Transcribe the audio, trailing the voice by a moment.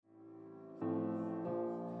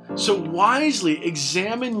So wisely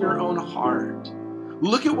examine your own heart.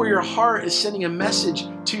 Look at where your heart is sending a message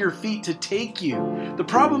to your feet to take you. The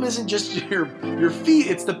problem isn't just your feet,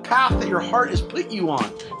 it's the path that your heart has put you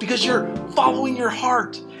on. Because you're following your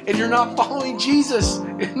heart and you're not following Jesus.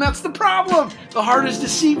 And that's the problem. The heart is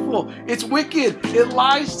deceitful. It's wicked. It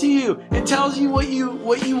lies to you. It tells you what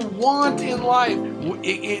you want in life.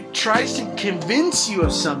 It tries to convince you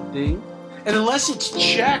of something. And unless it's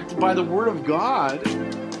checked by the Word of God,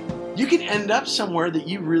 you can end up somewhere that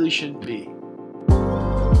you really shouldn't be.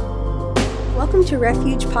 Welcome to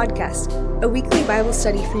Refuge Podcast, a weekly Bible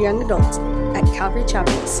study for young adults at Calvary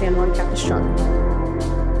Chapel, San Juan Capistrano.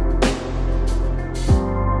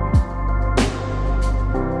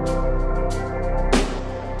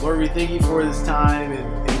 Lord, we thank you for this time,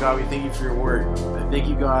 and God, we thank you for your word. I thank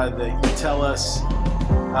you, God, that you tell us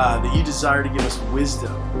that you desire to give us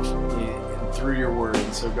wisdom through your word.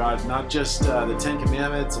 And so, God, not just the Ten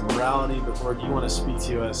Commandments and morality, but Lord, you want to speak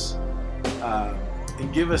to us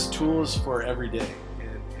and give us tools for every day.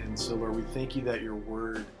 And so, Lord, we thank you that your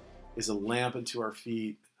word is a lamp unto our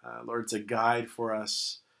feet. Lord, it's a guide for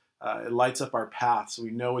us. It lights up our path so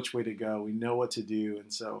we know which way to go. We know what to do.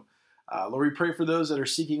 And so, Lord, we pray for those that are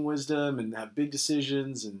seeking wisdom and have big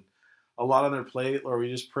decisions and a lot on their plate. Lord, we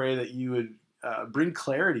just pray that you would bring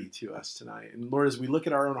clarity to us tonight. And Lord, as we look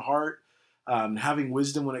at our own heart, having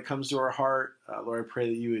wisdom when it comes to our heart, Lord, I pray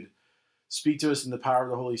that you would speak to us in the power of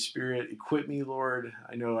the Holy Spirit. Equip me, Lord.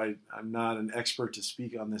 I know I'm not an expert to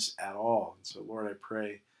speak on this at all. And so, Lord, I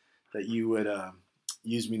pray that you would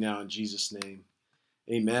use me now in Jesus' name.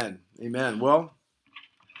 Amen. Amen. Well,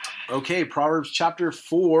 okay, Proverbs chapter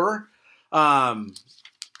 4. John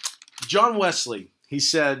Wesley, he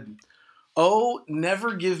said, "Oh,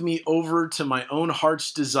 never give me over to my own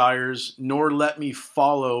heart's desires, nor let me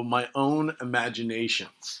follow my own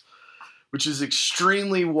imaginations," which is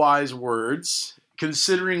extremely wise words,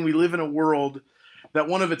 considering we live in a world that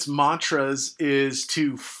one of its mantras is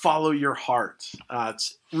to follow your heart.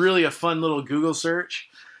 It's really a fun little Google search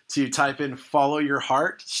to type in "follow your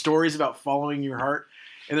heart," stories about following your heart.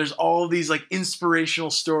 And there's all these like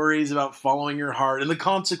inspirational stories about following your heart and the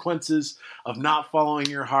consequences of not following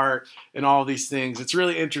your heart and all these things. It's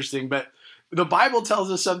really interesting, but the Bible tells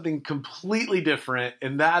us something completely different,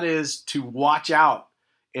 and that is to watch out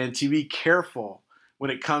and to be careful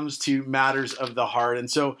when it comes to matters of the heart. And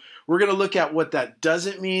so we're going to look at what that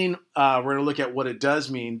doesn't mean. We're going to look at what it does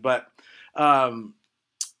mean, but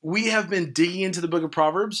we have been digging into the book of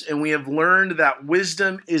Proverbs, and we have learned that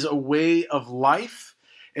wisdom is a way of life.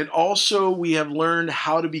 And also, we have learned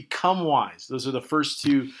how to become wise. Those are the first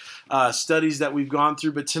two studies that we've gone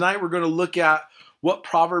through. But tonight, we're going to look at what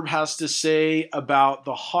Proverb has to say about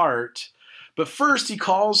the heart. But first, he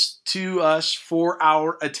calls to us for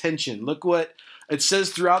our attention. Look what it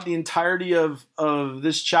says throughout the entirety of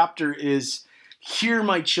this chapter is, "Hear,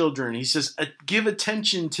 my children." He says, "Give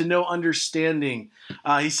attention to know understanding."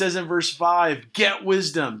 He says in verse 5, "Get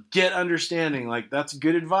wisdom, get understanding." Like, that's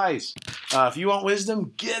good advice. If you want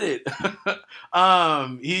wisdom, get it.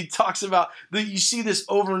 He talks about, you see this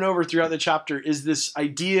over and over throughout the chapter, is this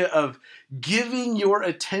idea of giving your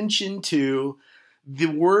attention to the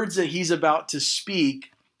words that he's about to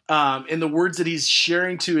speak and the words that he's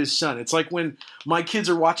sharing to his son. It's like when my kids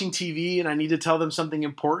are watching TV and I need to tell them something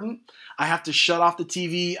important, I have to shut off the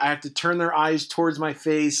TV. I have to turn their eyes towards my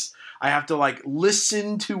face. I have to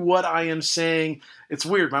listen to what I am saying. It's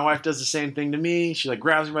weird. My wife does the same thing to me. She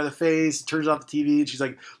grabs me by the face, turns off the TV, and she's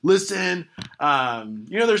like, "Listen."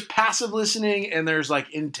 There's passive listening and there's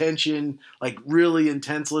intention, really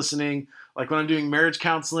intense listening. Like when I'm doing marriage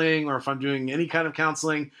counseling or if I'm doing any kind of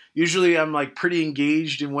counseling, usually I'm pretty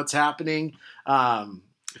engaged in what's happening. Other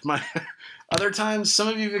times, some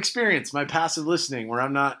of you have experienced my passive listening where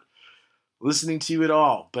I'm not listening to you at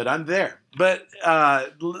all, but I'm there. But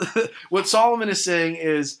what Solomon is saying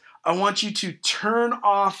is, I want you to turn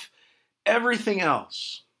off everything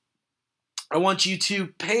else. I want you to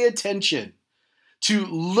pay attention, to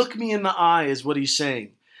look me in the eye is what he's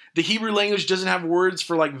saying. The Hebrew language doesn't have words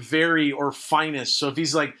for very or finest. So if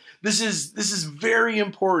he's this is very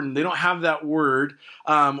important, they don't have that word.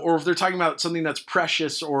 Or if they're talking about something that's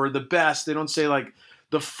precious or the best, they don't say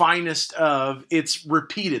the finest of, it's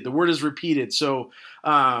repeated. The word is repeated. So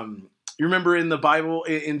you remember in the Bible,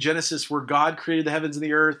 in Genesis, where God created the heavens and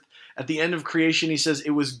the earth, at the end of creation, he says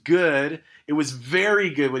it was good. It was very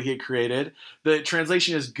good what he had created. The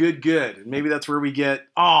translation is good, good. And maybe that's where we get,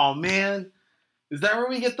 oh man, is that where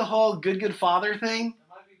we get the whole good father thing?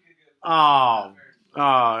 I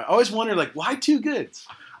always wondered, why two goods?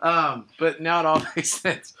 But now it all makes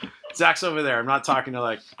sense. Zach's over there. I'm not talking to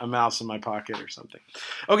like a mouse in my pocket or something.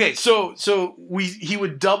 Okay, so he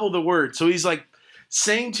would double the word. So he's like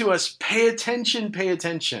saying to us, pay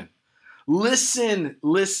attention,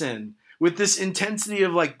 listen, with this intensity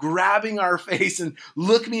of like grabbing our face and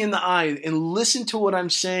look me in the eye and listen to what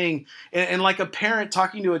I'm saying. And like a parent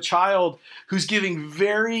talking to a child who's giving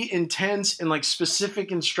very intense and like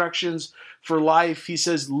specific instructions for life, he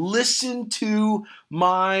says, listen to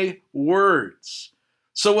my words.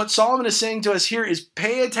 So what Solomon is saying to us here is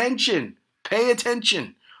pay attention.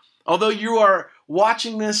 Although you are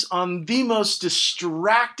watching this on the most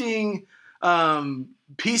distracting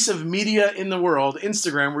piece of media in the world,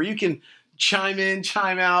 Instagram, where you can chime in,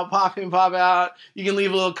 chime out, pop in, pop out. You can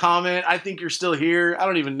leave a little comment. I think you're still here. I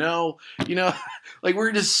don't even know. Like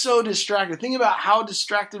we're just so distracted. Think about how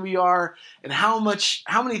distracted we are and how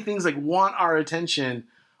many things like want our attention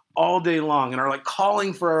all day long and are like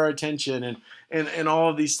calling for our attention and all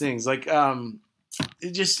of these things. Like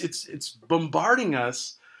it's bombarding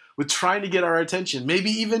us with trying to get our attention. Maybe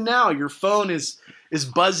even now your phone is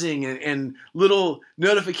buzzing and little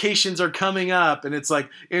notifications are coming up and it's like,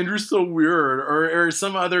 Andrew's so weird or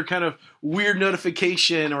some other kind of weird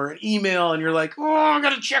notification or an email and you're like, oh, I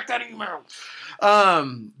gotta check that email.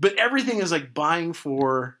 But everything is like vying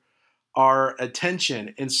for our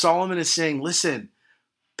attention. And Solomon is saying, listen,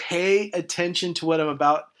 pay attention to what I'm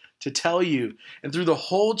about to tell you. And through the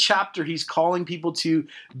whole chapter, he's calling people to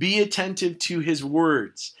be attentive to his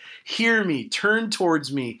words. Hear me, turn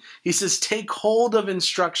towards me. He says, take hold of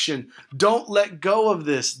instruction. Don't let go of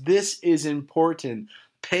this. This is important.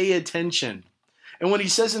 Pay attention. And when he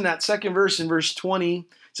says in that second verse, in verse 20, it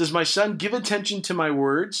says, my son, give attention to my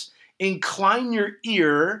words. Incline your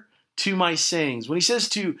ear to my sayings. When he says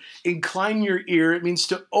to incline your ear, it means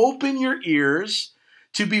to open your ears,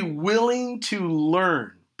 to be willing to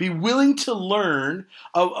learn. Be willing to learn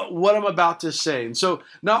what I'm about to say. And so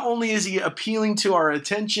not only is he appealing to our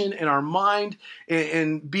attention and our mind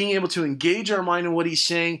and being able to engage our mind in what he's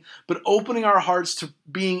saying, but opening our hearts to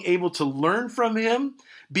being able to learn from him,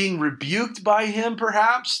 being rebuked by him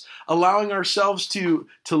perhaps, allowing ourselves to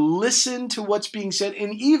listen to what's being said,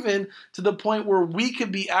 and even to the point where we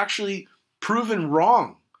could be actually proven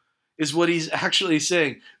wrong, is what he's actually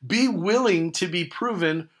saying. Be willing to be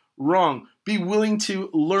proven wrong. Be willing to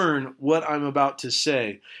learn what I'm about to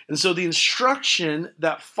say. And so the instruction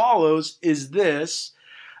that follows is this: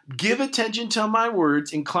 give attention to my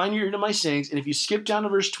words, incline your ear to my sayings. And if you skip down to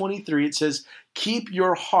verse 23, it says, keep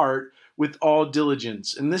your heart with all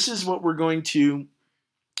diligence. And this is what we're going to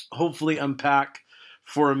hopefully unpack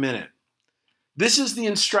for a minute. This is the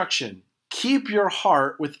instruction. Keep your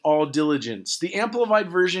heart with all diligence. The Amplified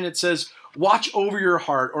Version, it says, watch over your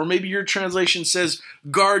heart, or maybe your translation says,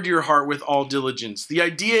 guard your heart with all diligence. The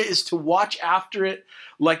idea is to watch after it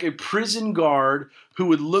like a prison guard who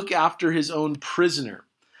would look after his own prisoner.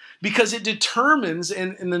 Because it determines,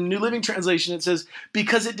 in the New Living Translation it says,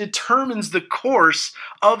 because it determines the course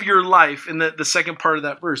of your life in the second part of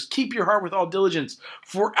that verse. Keep your heart with all diligence,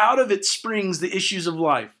 for out of it springs the issues of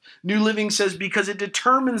life. New Living says, because it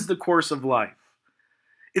determines the course of life.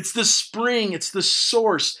 It's the spring, it's the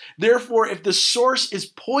source. Therefore, if the source is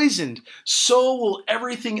poisoned, so will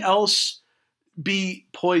everything else be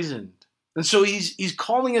poisoned. And so he's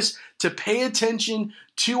calling us to pay attention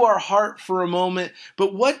to our heart for a moment.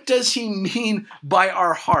 But what does he mean by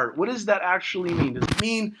our heart? What does that actually mean? Does it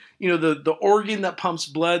mean, the organ that pumps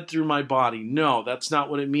blood through my body? No, that's not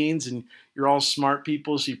what it means. And you're all smart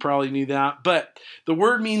people, so you probably knew that. But the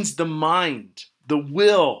word means the mind, the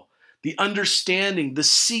will, the understanding, the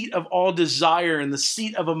seat of all desire and the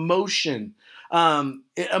seat of emotion.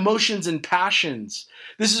 Emotions and passions.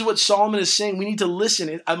 This is what Solomon is saying. We need to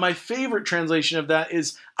listen. My favorite translation of that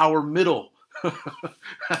is our middle.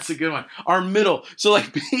 That's a good one. Our middle. So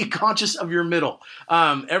be conscious of your middle.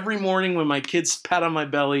 Every morning when my kids pat on my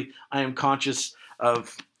belly, I am conscious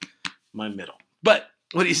of my middle. But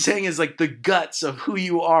what he's saying is the guts of who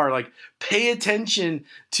you are. Pay attention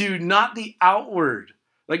to not the outward,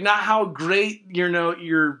 not how great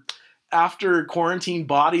your after quarantine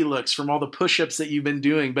body looks from all the push-ups that you've been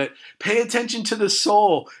doing, but pay attention to the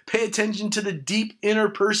soul, pay attention to the deep inner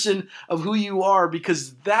person of who you are,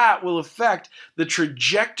 because that will affect the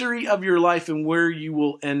trajectory of your life and where you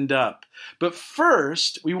will end up. But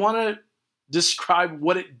first, we want to describe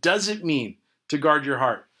what it doesn't mean to guard your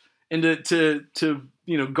heart and to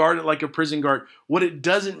guard it like a prison guard. What it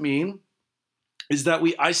doesn't mean is that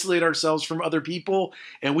we isolate ourselves from other people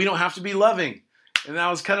and we don't have to be loving. And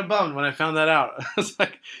I was kind of bummed when I found that out. I was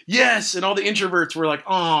like, yes. And all the introverts were like,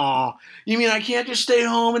 oh, you mean I can't just stay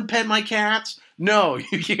home and pet my cats? No,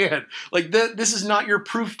 you can't. Like this is not your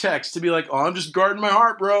proof text to be like, oh, I'm just guarding my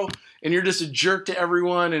heart, bro. And you're just a jerk to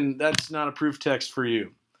everyone. And that's not a proof text for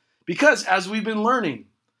you. Because as we've been learning,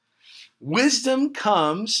 wisdom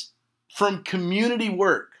comes from community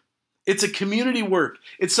work. It's a community work.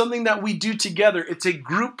 It's something that we do together. It's a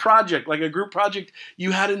group project, like a group project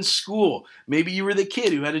you had in school. Maybe you were the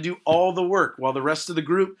kid who had to do all the work while the rest of the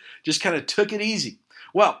group just kind of took it easy.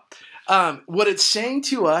 Well, what it's saying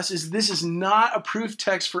to us is this is not a proof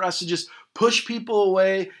text for us to just push people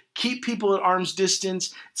away, keep people at arm's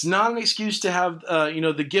distance. It's not an excuse to have,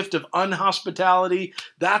 the gift of unhospitality.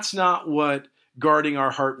 That's not what guarding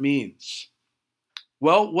our heart means.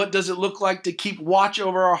 Well, what does it look like to keep watch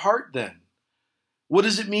over our heart then? What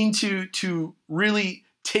does it mean to really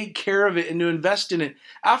take care of it and to invest in it?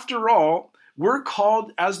 After all, we're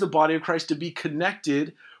called as the body of Christ to be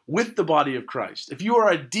connected with the body of Christ. If you are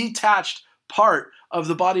a detached part of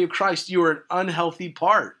the body of Christ, you are an unhealthy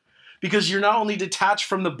part. Because you're not only detached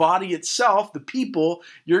from the body itself, the people,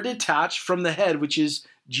 you're detached from the head, which is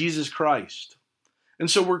Jesus Christ. And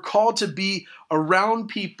so we're called to be around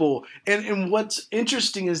people. And what's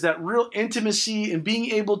interesting is that real intimacy and being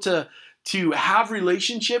able to have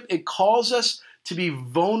relationship, it calls us to be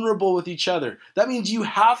vulnerable with each other. That means you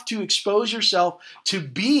have to expose yourself to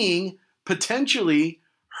being potentially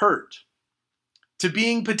hurt. To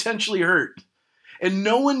being potentially hurt. And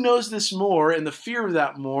no one knows this more and the fear of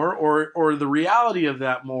that more or the reality of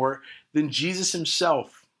that more than Jesus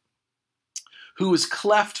himself. Who was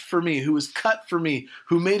cleft for me, who was cut for me,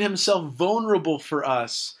 who made himself vulnerable for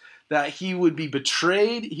us, that he would be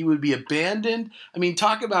betrayed, he would be abandoned. I mean,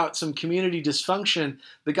 talk about some community dysfunction.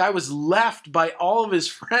 The guy was left by all of his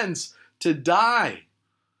friends to die.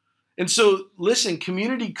 And so, listen,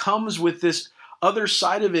 community comes with this other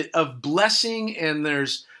side of it of blessing, and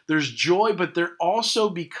there's joy, but there also,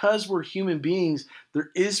 because we're human beings, there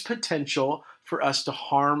is potential for us to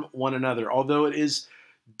harm one another. Although it is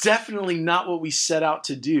definitely not what we set out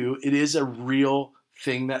to do, it is a real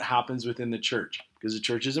thing that happens within the church because the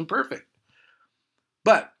church isn't perfect.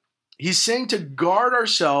 But he's saying to guard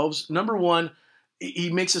ourselves. Number one, he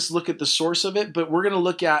makes us look at the source of it, but we're going to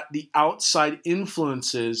look at the outside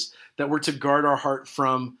influences that we're to guard our heart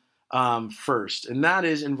from first. And that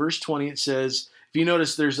is in verse 20, it says, if you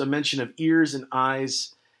notice, there's a mention of ears and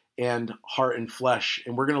eyes and heart and flesh.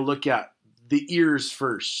 And we're going to look at the ears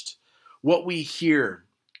first, what we hear.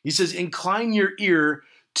 He says, incline your ear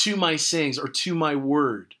to my sayings or to my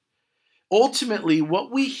word. Ultimately,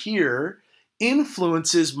 what we hear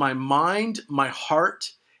influences my mind, my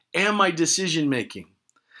heart, and my decision making.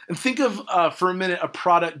 And think of, for a minute, a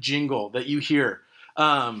product jingle that you hear.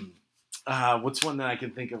 What's one that I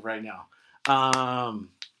can think of right now?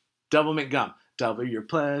 Double McGum. Double your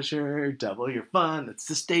pleasure, double your fun. That's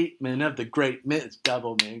the statement of the great myth.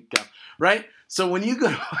 Double McGum, right? So when you go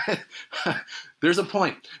to, there's a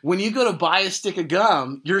point. When you go to buy a stick of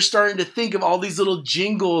gum, you're starting to think of all these little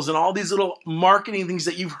jingles and all these little marketing things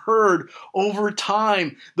that you've heard over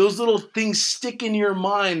time. Those little things stick in your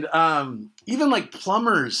mind. Even like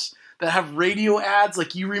plumbers that have radio ads,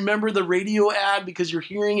 like you remember the radio ad because you're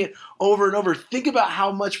hearing it over and over. Think about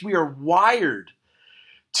how much we are wired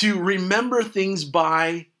to remember things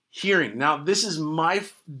by hearing. Now, this is my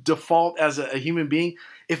default as a human being.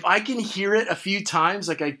 If I can hear it a few times,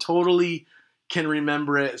 like I totally can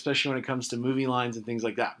remember it, especially when it comes to movie lines and things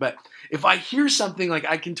like that. But if I hear something, like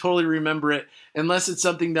I can totally remember it, unless it's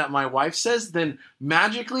something that my wife says, then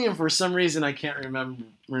magically and for some reason I can't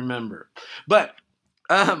remember. But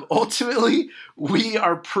ultimately, we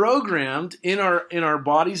are programmed in our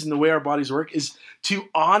bodies, and the way our bodies work is to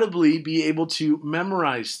audibly be able to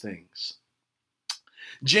memorize things.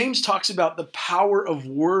 James talks about the power of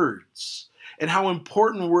words and how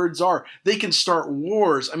important words are. They can start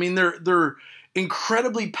wars. I mean, they're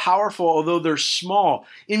incredibly powerful, although they're small.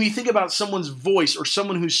 And you think about someone's voice or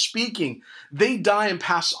someone who's speaking, they die and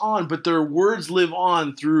pass on, but their words live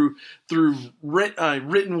on through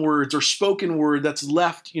written words or spoken word that's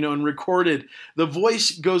left, and recorded. The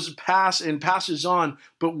voice goes past and passes on,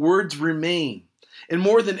 but words remain. And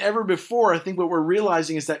more than ever before, I think what we're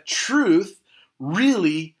realizing is that truth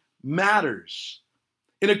really matters.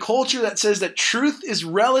 In a culture that says that truth is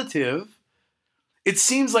relative, it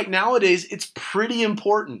seems like nowadays it's pretty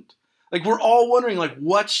important. Like we're all wondering, like,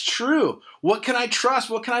 what's true? What can I trust?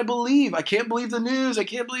 What can I believe? I can't believe the news. I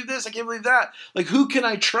can't believe this. I can't believe that. Like, who can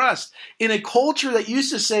I trust? In a culture that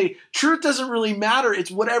used to say truth doesn't really matter,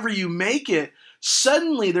 it's whatever you make it,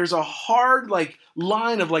 suddenly there's a hard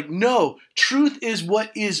line of no, truth is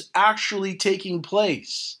what is actually taking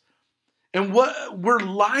place. And what we're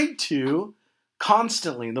lied to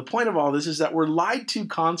constantly. And the point of all this is that we're lied to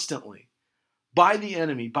constantly by the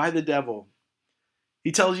enemy, by the devil.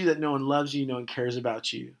 He tells you that no one loves you, no one cares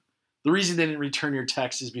about you. The reason they didn't return your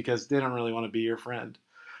text is because they don't really want to be your friend.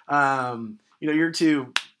 You're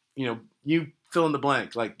too, you fill in the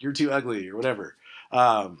blank, like you're too ugly or whatever.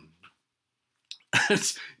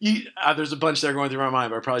 There's a bunch that are going through my mind,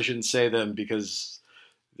 but I probably shouldn't say them because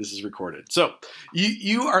this is recorded. So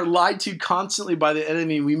you are lied to constantly by the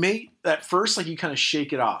enemy. We may at first, like you kind of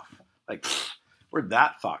shake it off. Like, where'd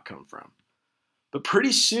that thought come from? But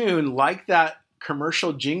pretty soon, like that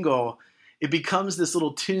commercial jingle, it becomes this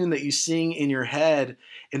little tune that you sing in your head,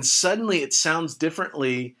 and suddenly it sounds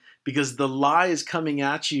differently because the lie is coming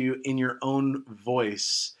at you in your own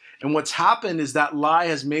voice. And what's happened is that lie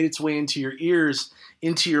has made its way into your ears,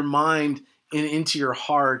 into your mind, and into your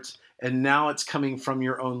heart, and now it's coming from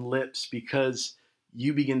your own lips because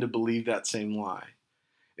you begin to believe that same lie.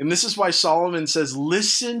 And this is why Solomon says,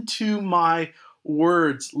 listen to my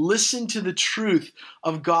words. Listen to the truth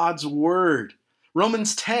of God's word.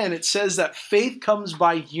 Romans 10, it says that faith comes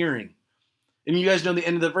by hearing. And you guys know the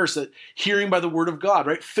end of the verse, that hearing by the word of God,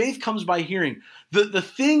 right? Faith comes by hearing. The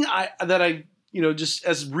thing that I just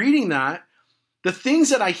as reading that, the things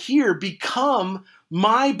that I hear become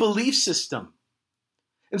my belief system.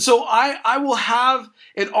 And so I will have,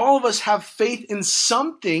 and all of us have faith in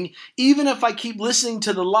something, even if I keep listening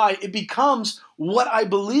to the lie, it becomes what I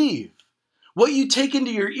believe. What you take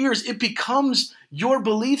into your ears, it becomes your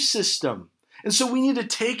belief system. And so we need to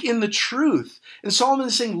take in the truth. And Solomon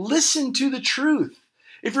is saying, listen to the truth.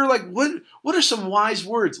 If you're like, what are some wise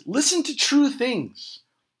words? Listen to true things.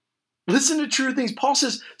 Listen to true things. Paul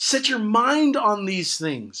says, set your mind on these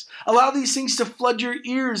things. Allow these things to flood your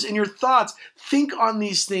ears and your thoughts. Think on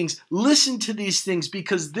these things. Listen to these things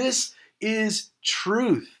because this is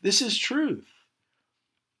truth. This is truth.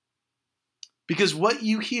 Because what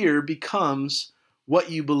you hear becomes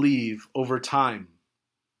what you believe over time.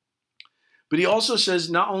 But he also says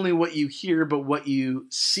not only what you hear, but what you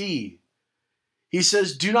see. He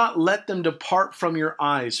says, do not let them depart from your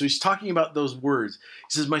eyes. So he's talking about those words.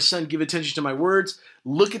 He says, my son, give attention to my words.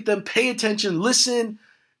 Look at them. Pay attention. Listen.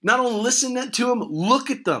 Not only listen to them,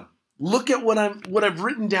 look at them. Look at what I've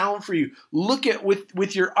written down for you. Look at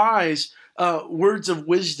with your eyes words of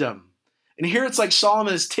wisdom. And here it's like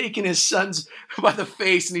Solomon has taken his sons by the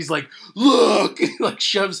face and he's like, look, and he like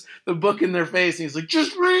shoves the book in their face and he's like,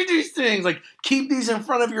 just read these things. Like, keep these in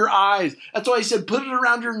front of your eyes. That's why he said, put it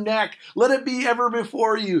around your neck. Let it be ever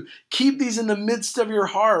before you. Keep these in the midst of your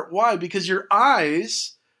heart. Why? Because your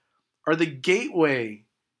eyes are the gateway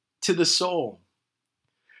to the soul.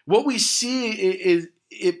 What we see is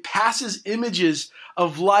it passes images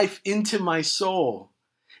of life into my soul.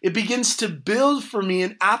 It begins to build for me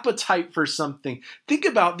an appetite for something. Think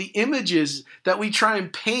about the images that we try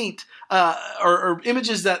and paint, or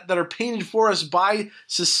images that are painted for us by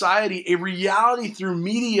society, a reality through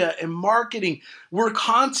media and marketing. We're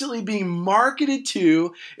constantly being marketed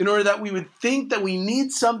to in order that we would think that we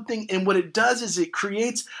need something. And what it does is it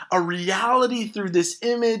creates a reality through this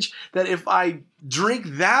image that if I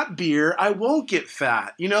drink that beer, I won't get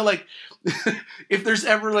fat. Like if there's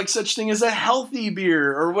ever like such thing as a healthy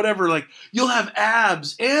beer or whatever, like you'll have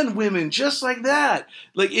abs and women just like that.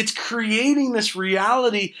 Like it's creating this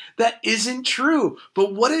reality that isn't true.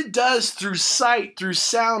 But what it does through sight, through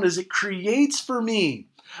sound, is it creates for me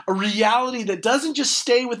a reality that doesn't just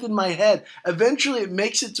stay within my head. Eventually it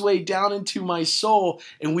makes its way down into my soul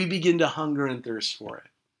and we begin to hunger and thirst for it.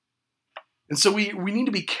 And so we need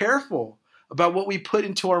to be careful about what we put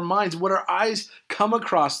into our minds, what our eyes come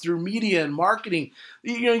across through media and marketing.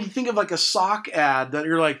 You think of like a sock ad that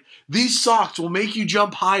you're like, these socks will make you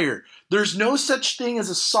jump higher. There's no such thing as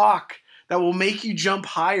a sock that will make you jump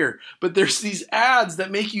higher. But there's these ads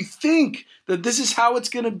that make you think that this is how it's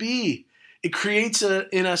going to be. It creates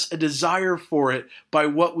in us a desire for it by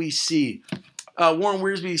what we see. Warren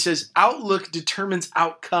Wiersbe says, outlook determines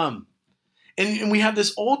outcome. And we have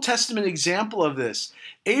this Old Testament example of this.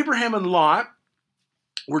 Abraham and Lot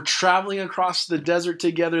were traveling across the desert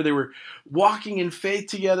together. They were walking in faith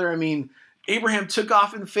together. I mean, Abraham took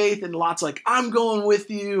off in faith and Lot's like, I'm going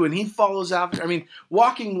with you. And he follows after.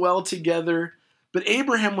 Walking well together. But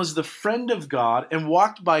Abraham was the friend of God and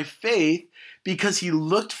walked by faith because he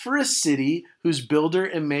looked for a city whose builder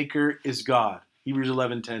and maker is God. Hebrews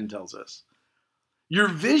 11:10 tells us. Your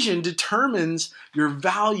vision determines your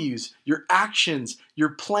values, your actions, your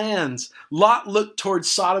plans. Lot looked towards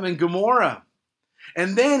Sodom and Gomorrah.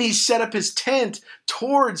 And then he set up his tent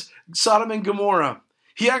towards Sodom and Gomorrah.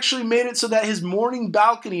 He actually made it so that his morning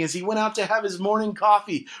balcony, as he went out to have his morning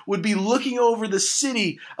coffee, would be looking over the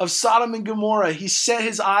city of Sodom and Gomorrah. He set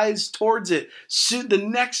his eyes towards it. Soon, the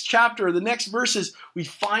next chapter, the next verses, we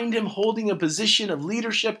find him holding a position of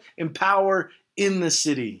leadership and power in the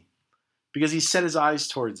city because he set his eyes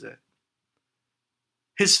towards it.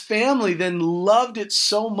 His family then loved it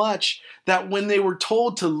so much that when they were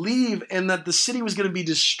told to leave and that the city was going to be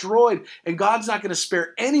destroyed and God's not going to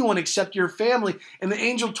spare anyone except your family, and the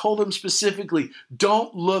angel told them specifically,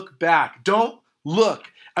 don't look back. Don't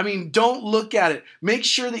look. Don't look at it. Make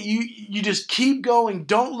sure that you just keep going.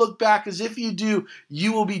 Don't look back, as if you do,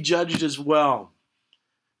 you will be judged as well.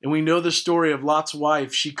 And we know the story of Lot's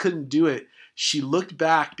wife. She couldn't do it. She looked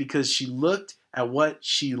back because she looked at what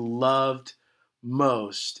she loved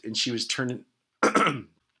most, and she was turned into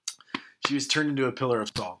a pillar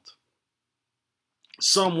of salt.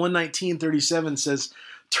 Psalm 119:37 says,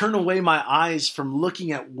 "Turn away my eyes from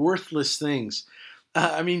looking at worthless things."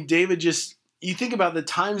 David you think about the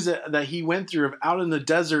times that he went through out in the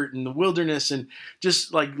desert and the wilderness and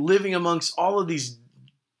just like living amongst all of these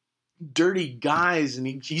dirty guys,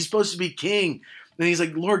 and he's supposed to be king. And he's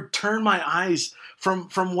like, Lord, turn my eyes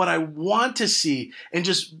from what I want to see and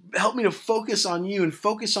just help me to focus on you and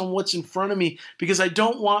focus on what's in front of me, because I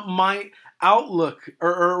don't want my outlook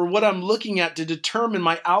or what I'm looking at to determine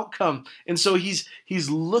my outcome. And so he's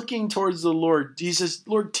looking towards the Lord. He says,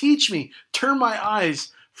 Lord, teach me, turn my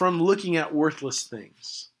eyes from looking at worthless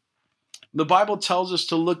things. The Bible tells us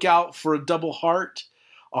to look out for a double heart,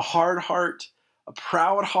 a hard heart, a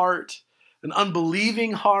proud heart, an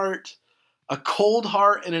unbelieving heart, a cold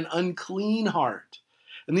heart, and an unclean heart.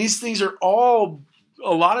 And these things are all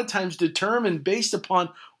a lot of times determined based upon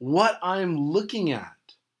what I'm looking at.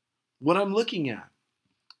 What I'm looking at.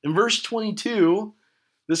 In verse 22,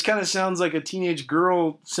 this kind of sounds like a teenage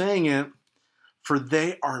girl saying it, for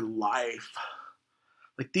they are life.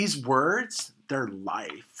 Like these words, they're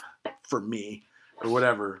life for me, or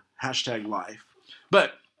whatever, #life.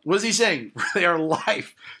 But what is he saying? They are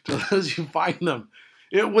life to those who find them.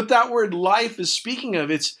 What that word life is speaking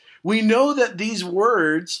of, we know that these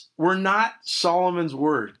words were not Solomon's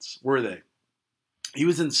words, were they? He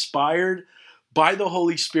was inspired by the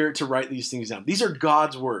Holy Spirit to write these things down. These are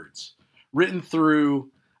God's words written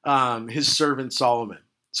through his servant Solomon.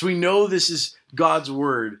 So we know this is God's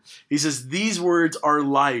word. He says these words are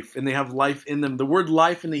life, and they have life in them. The word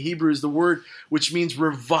life in the Hebrew is the word which means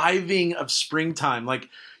reviving of springtime. Like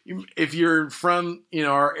if you're from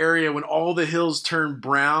our area, when all the hills turn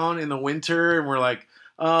brown in the winter and we're like,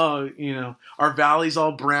 oh, our valley's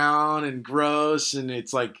all brown and gross and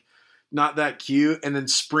it's like not that cute. And then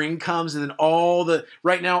spring comes and then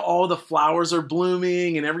right now all the flowers are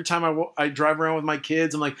blooming. And every time I drive around with my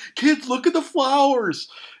kids, I'm like, kids, look at the flowers.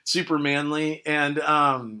 Super manly.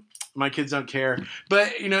 And my kids don't care.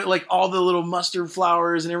 But, like all the little mustard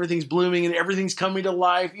flowers and everything's blooming and everything's coming to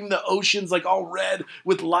life. Even the ocean's like all red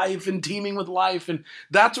with life and teeming with life. And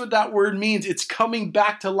that's what that word means. It's coming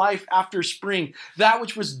back to life after spring. That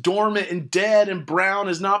which was dormant and dead and brown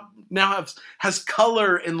has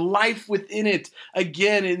color and life within it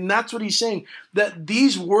again. And that's what he's saying, that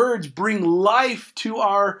these words bring life to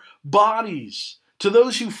our bodies, to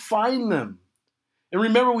those who find them. And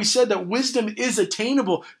remember, we said that wisdom is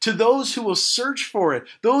attainable to those who will search for it,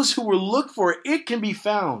 those who will look for it. It can be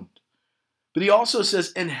found. But he also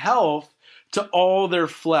says, and health to all their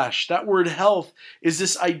flesh. That word health is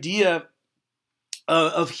this idea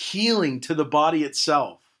of healing to the body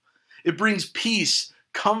itself. It brings peace,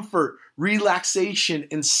 comfort, relaxation,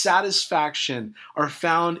 and satisfaction are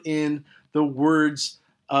found in the words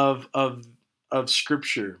of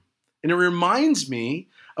Scripture. And it reminds me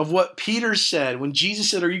of what Peter said when Jesus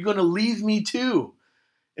said, are you going to leave me too?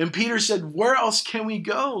 And Peter said, where else can we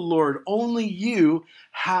go, Lord? Only you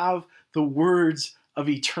have the words of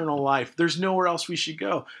eternal life. There's nowhere else we should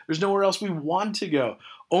go. There's nowhere else we want to go.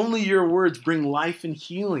 Only your words bring life and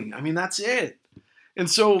healing. That's it. And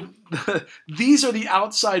so these are the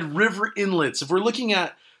outside river inlets. If we're looking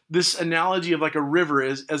at this analogy of like a river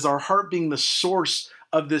as our heart being the source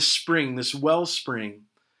of this spring, this wellspring,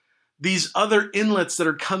 these other inlets that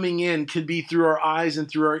are coming in could be through our eyes and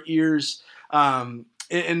through our ears. And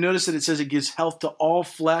notice that it says it gives health to all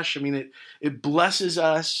flesh. It blesses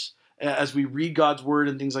us as we read God's word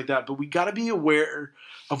and things like that. But we got to be aware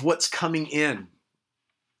of what's coming in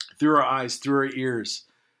through our eyes, through our ears.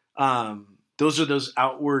 Those are those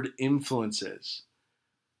outward influences.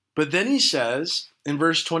 But then he says in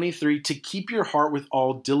verse 23, to keep your heart with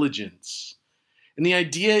all diligence. And the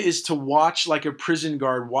idea is to watch like a prison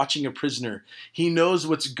guard watching a prisoner. He knows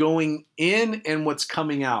what's going in and what's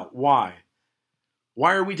coming out. Why?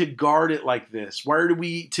 Why are we to guard it like this? Why are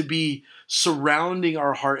we to be surrounding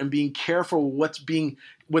our heart and being careful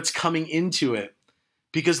what's coming into it?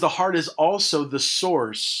 Because the heart is also the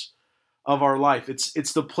source of our life.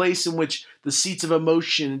 It's the place in which the seats of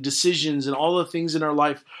emotion and decisions and all the things in our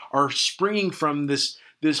life are springing from this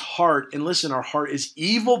heart. And listen, our heart is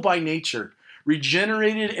evil by nature,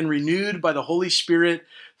 regenerated and renewed by the Holy Spirit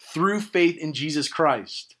through faith in Jesus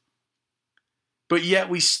Christ. But yet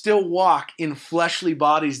we still walk in fleshly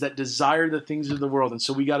bodies that desire the things of the world. And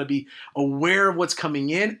so we got to be aware of what's coming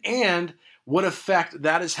in and what effect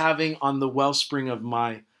that is having on the wellspring of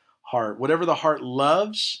my heart. Whatever the heart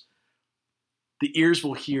loves, the ears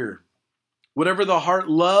will hear. Whatever the heart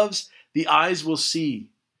loves, the eyes will see.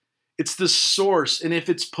 It's the source. And if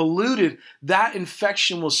it's polluted, that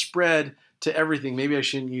infection will spread to everything. Maybe I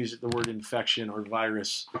shouldn't use the word infection or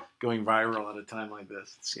virus going viral at a time like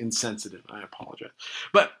this. It's insensitive. I apologize.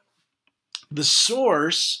 But the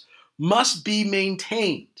source must be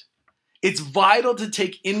maintained. It's vital to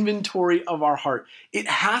take inventory of our heart. It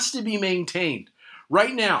has to be maintained.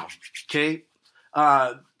 Right now, okay,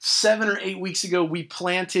 7 or 8 weeks ago, we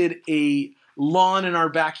planted a lawn in our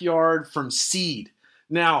backyard from seed.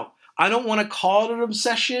 Now, I don't want to call it an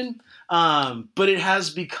obsession, but it has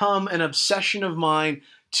become an obsession of mine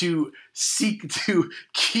to seek to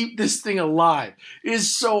keep this thing alive. It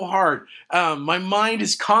is so hard. My mind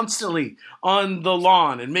is constantly on the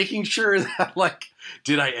lawn and making sure that,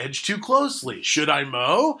 did I edge too closely? Should I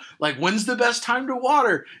mow? When's the best time to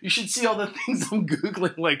water? You should see all the things I'm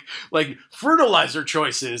Googling, like fertilizer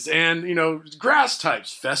choices and, grass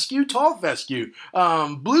types, fescue, tall fescue,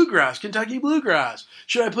 bluegrass, Kentucky bluegrass.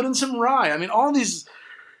 Should I put in some rye? I mean, all these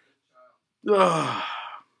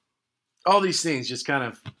things just kind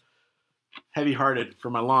of heavy-hearted for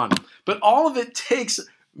my lawn. But all of it takes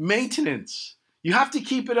maintenance. You have to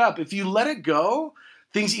keep it up. If you let it go,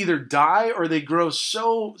 things either die or they grow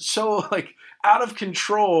so out of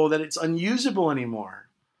control that it's unusable anymore.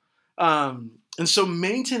 And so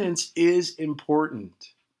maintenance is important.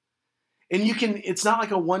 And it's not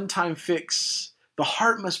like a one-time fix. The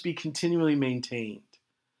heart must be continually maintained.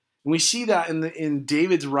 And we see that in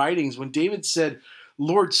David's writings when David said,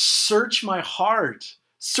 Lord, search my heart.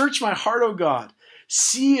 Search my heart, O God.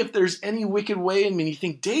 See if there's any wicked way in me. And you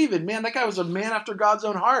think, David, man, that guy was a man after God's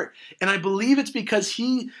own heart. And I believe it's because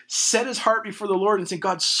he set his heart before the Lord and said,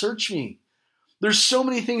 God, search me. There's so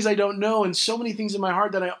many things I don't know and so many things in my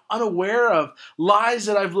heart that I'm unaware of, lies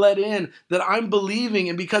that I've let in, that I'm believing.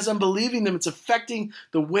 And because I'm believing them, it's affecting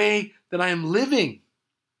the way that I am living.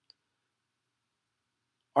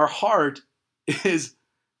 Our heart is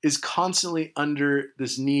constantly under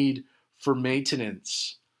this need for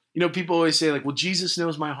maintenance. People always say well, Jesus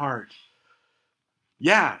knows my heart.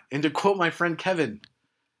 Yeah, and to quote my friend Kevin,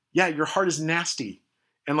 yeah, your heart is nasty.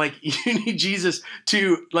 And you need Jesus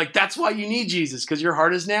to, that's why you need Jesus, because your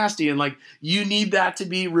heart is nasty. And you need that to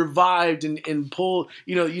be revived and pulled.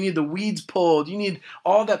 You need the weeds pulled. You need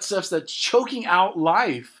all that stuff that's choking out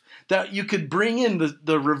life, that you could bring in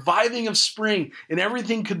the reviving of spring and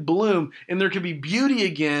everything could bloom and there could be beauty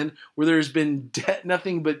again where there's been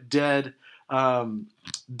nothing but dead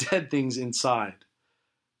things inside.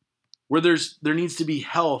 Where there needs to be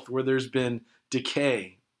health where there's been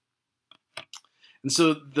decay. And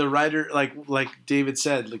so the writer, like David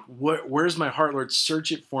said, where's my heart, Lord?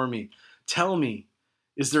 Search it for me. Tell me,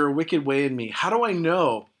 is there a wicked way in me? How do I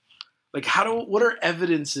know? What are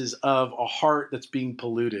evidences of a heart that's being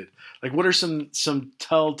polluted? What are some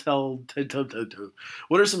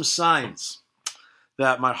what are some signs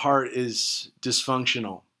that my heart is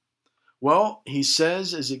dysfunctional? Well, he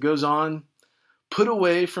says, as it goes on, put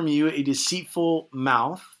away from you a deceitful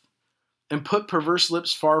mouth and put perverse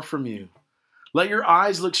lips far from you. Let your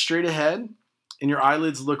eyes look straight ahead and your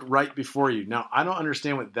eyelids look right before you. Now, I don't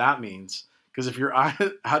understand what that means, because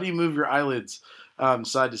how do you move your eyelids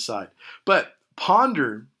side to side? But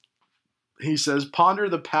he says, ponder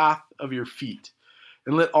the path of your feet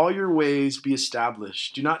and let all your ways be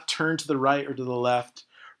established. Do not turn to the right or to the left.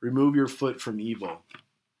 Remove your foot from evil.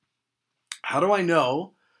 How do I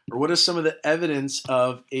know, or what is some of the evidence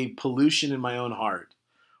of a pollution in my own heart?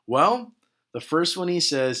 Well, the first one he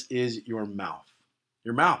says is your mouth.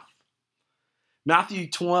 Your mouth. Matthew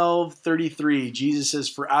 12:33, Jesus says,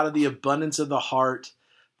 for out of the abundance of the heart,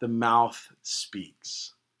 the mouth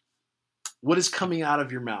speaks. What is coming out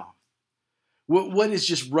of your mouth? What is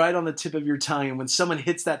just right on the tip of your tongue? And when someone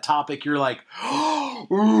hits that topic, you're like,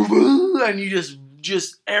 and you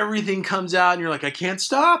just everything comes out and you're like, I can't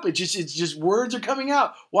stop. It's just words are coming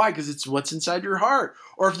out. Why? Because it's what's inside your heart.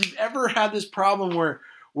 Or if you've ever had this problem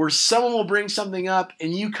where someone will bring something up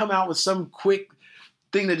and you come out with some quick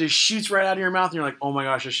thing that just shoots right out of your mouth and you're like, oh my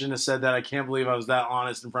gosh, I shouldn't have said that. I can't believe I was that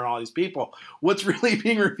honest in front of all these people. What's really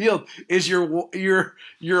being revealed is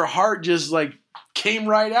your heart just like came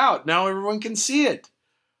right out. Now everyone can see it.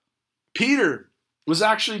 Peter was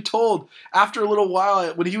actually told after a little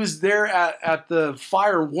while, when he was there at the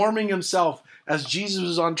fire warming himself as Jesus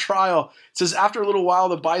was on trial, it says after a little while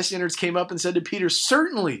the bystanders came up and said to Peter,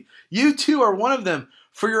 certainly you too are one of them,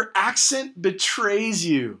 for your accent betrays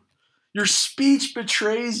you. Your speech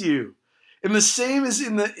betrays you. And the same is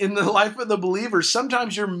in the life of the believer.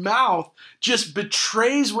 Sometimes your mouth just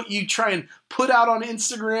betrays what you try and put out on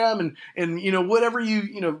Instagram and whatever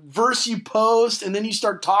verse you post, and then you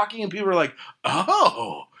start talking and people are like,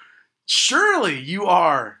 oh, surely you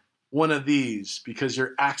are one of these because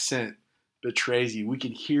your accent betrays you. We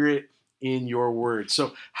can hear it in your words.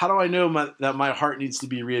 So how do I know that my heart needs to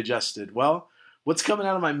be readjusted? Well, what's coming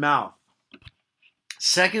out of my mouth?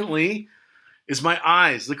 Secondly, is my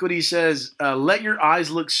eyes. Look what he says. Let your eyes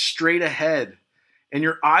look straight ahead and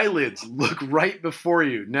your eyelids look right before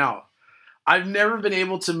you. Now, I've never been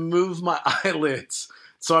able to move my eyelids,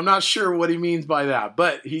 so I'm not sure what he means by that.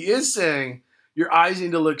 But he is saying your eyes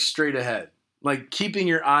need to look straight ahead, like keeping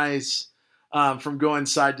your eyes from going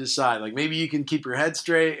side to side. Like maybe you can keep your head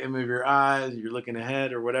straight and move your eyes, you're looking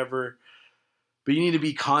ahead or whatever. But you need to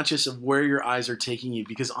be conscious of where your eyes are taking you,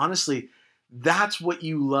 because honestly, that's what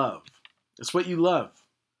you love. That's what you love,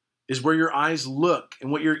 is where your eyes look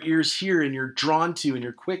and what your ears hear and you're drawn to and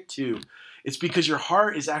you're quick to. It's because your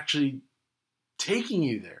heart is actually taking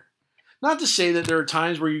you there. Not to say that there are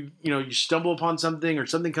times where you stumble upon something or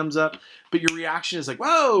something comes up, but your reaction is like,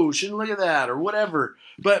 whoa, shouldn't look at that or whatever.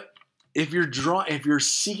 But if you're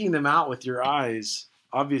seeking them out with your eyes,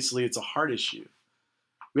 obviously it's a heart issue.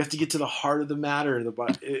 We have to get to the heart of the matter,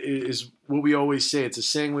 is what we always say. It's a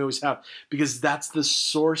saying we always have, because that's the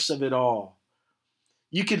source of it all.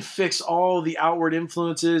 You can fix all the outward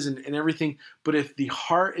influences and everything, but if the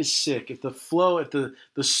heart is sick, if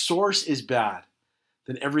the source is bad,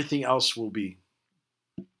 then everything else will be.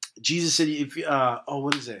 Jesus said,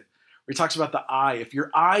 what is it? Where he talks about the eye. If your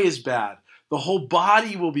eye is bad, the whole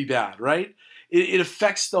body will be bad, right? It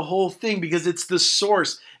affects the whole thing because it's the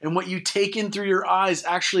source. And what you take in through your eyes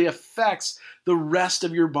actually affects the rest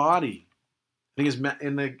of your body. I think it's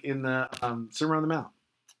in the Sermon on the Mount.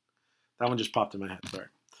 That one just popped in my head, sorry.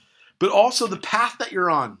 But also the path that you're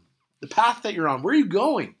on. The path that you're on. Where are you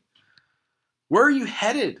going? Where are you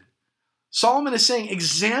headed? Solomon is saying,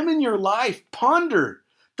 examine your life. Ponder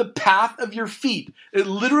the path of your feet. It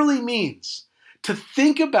literally means to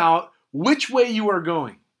think about which way you are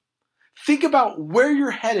going. Think about where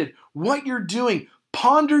you're headed, what you're doing.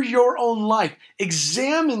 Ponder your own life.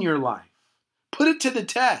 Examine your life. Put it to the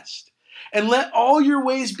test. And let all your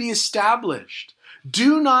ways be established.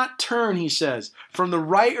 Do not turn, he says, from the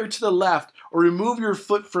right or to the left, or remove your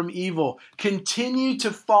foot from evil. Continue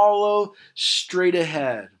to follow straight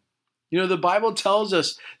ahead. The Bible tells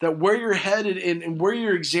us that where you're headed and where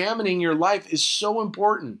you're examining your life is so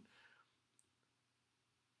important.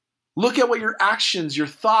 Look at what your actions, your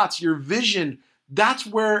thoughts, your vision,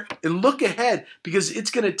 and look ahead, because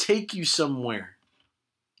it's going to take you somewhere.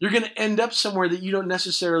 You're going to end up somewhere that you don't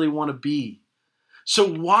necessarily want to be. So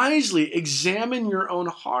wisely examine your own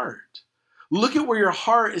heart. Look at where your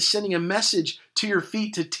heart is sending a message to your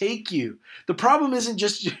feet to take you. The problem isn't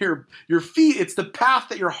just your feet, it's the path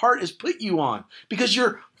that your heart has put you on, because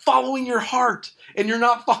you're following your heart and you're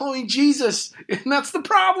not following Jesus. And that's the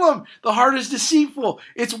problem. The heart is deceitful.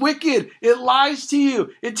 It's wicked. It lies to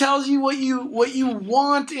you. It tells you what you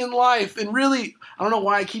want in life. And really, I don't know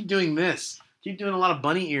why I keep doing this. I keep doing a lot of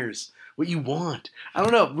bunny ears. What you want. I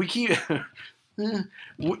don't know. We keep...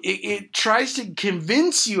 It tries to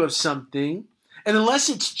convince you of something, and unless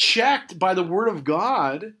it's checked by the Word of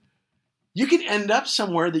God, you can end up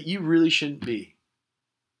somewhere that you really shouldn't be.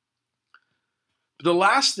 But the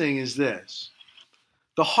last thing is this.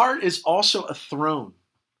 The heart is also a throne.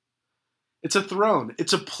 It's a throne.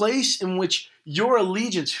 It's a place in which your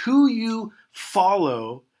allegiance, who you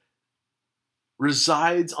follow,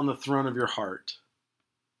 resides on the throne of your heart.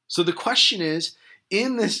 So the question is,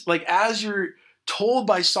 in this, as you're told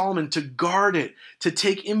by Solomon to guard it, to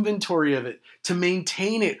take inventory of it, to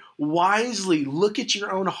maintain it wisely, look at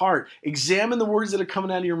your own heart. Examine the words that are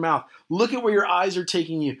coming out of your mouth. Look at where your eyes are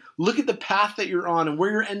taking you. Look at the path that you're on and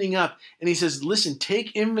where you're ending up. And he says, listen,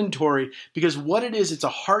 take inventory, because what it is, it's a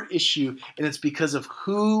heart issue, and it's because of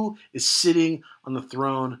who is sitting on the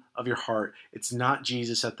throne of your heart. It's not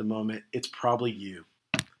Jesus at the moment. It's probably you.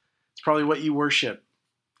 It's probably what you worship,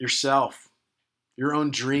 yourself, your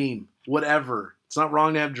own dream, whatever. It's not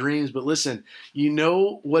wrong to have dreams, but listen, you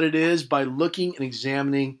know what it is by looking and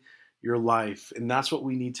examining your life. And that's what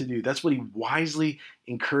we need to do. That's what he wisely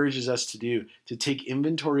encourages us to do, to take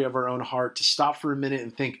inventory of our own heart, to stop for a minute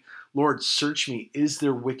and think, Lord, search me. Is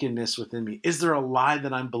there wickedness within me? Is there a lie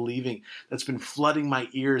that I'm believing that's been flooding my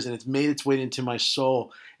ears and it's made its way into my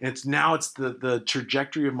soul? And it's the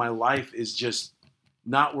trajectory of my life is just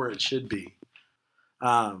not where it should be.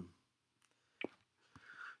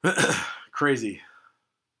 Crazy.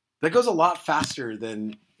 That goes a lot faster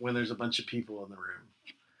than when there's a bunch of people in the room.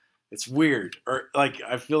 It's weird. Or like,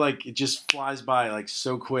 I feel like it just flies by like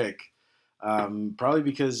so quick. Probably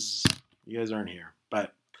because you guys aren't here,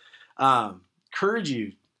 but encourage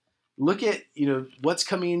you, look at, what's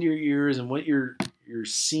coming into your ears and what you're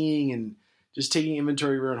seeing, and just taking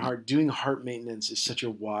inventory of your own heart. Doing heart maintenance is such a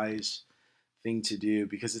wise thing to do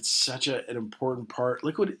because it's such an important part.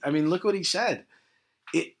 Look what he said.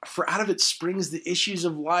 For out of it springs the issues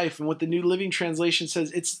of life. And what the New Living Translation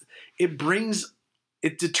says, it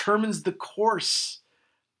determines the course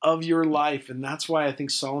of your life. And that's why I think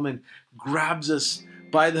Solomon grabs us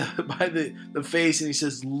by the face and he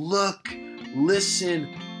says, look,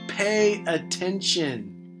 listen, pay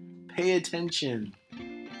attention. Pay attention.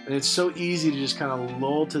 And it's so easy to just kind of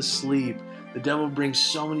lull to sleep. The devil brings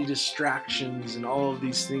so many distractions and all of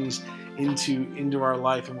these things into our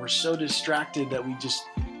life, and we're so distracted that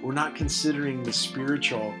we're not considering the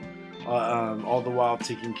spiritual, all the while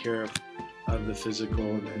taking care of the physical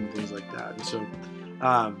and things like that. And so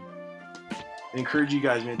I encourage you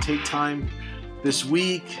guys, man, take time this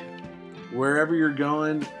week, wherever you're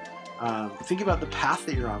going, think about the path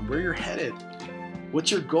that you're on, where you're headed.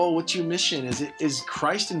 What's your goal? What's your mission? Is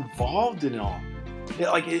Christ involved in it all?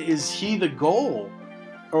 Like, is he the goal,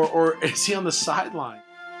 or is he on the sideline?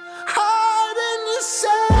 Hide in your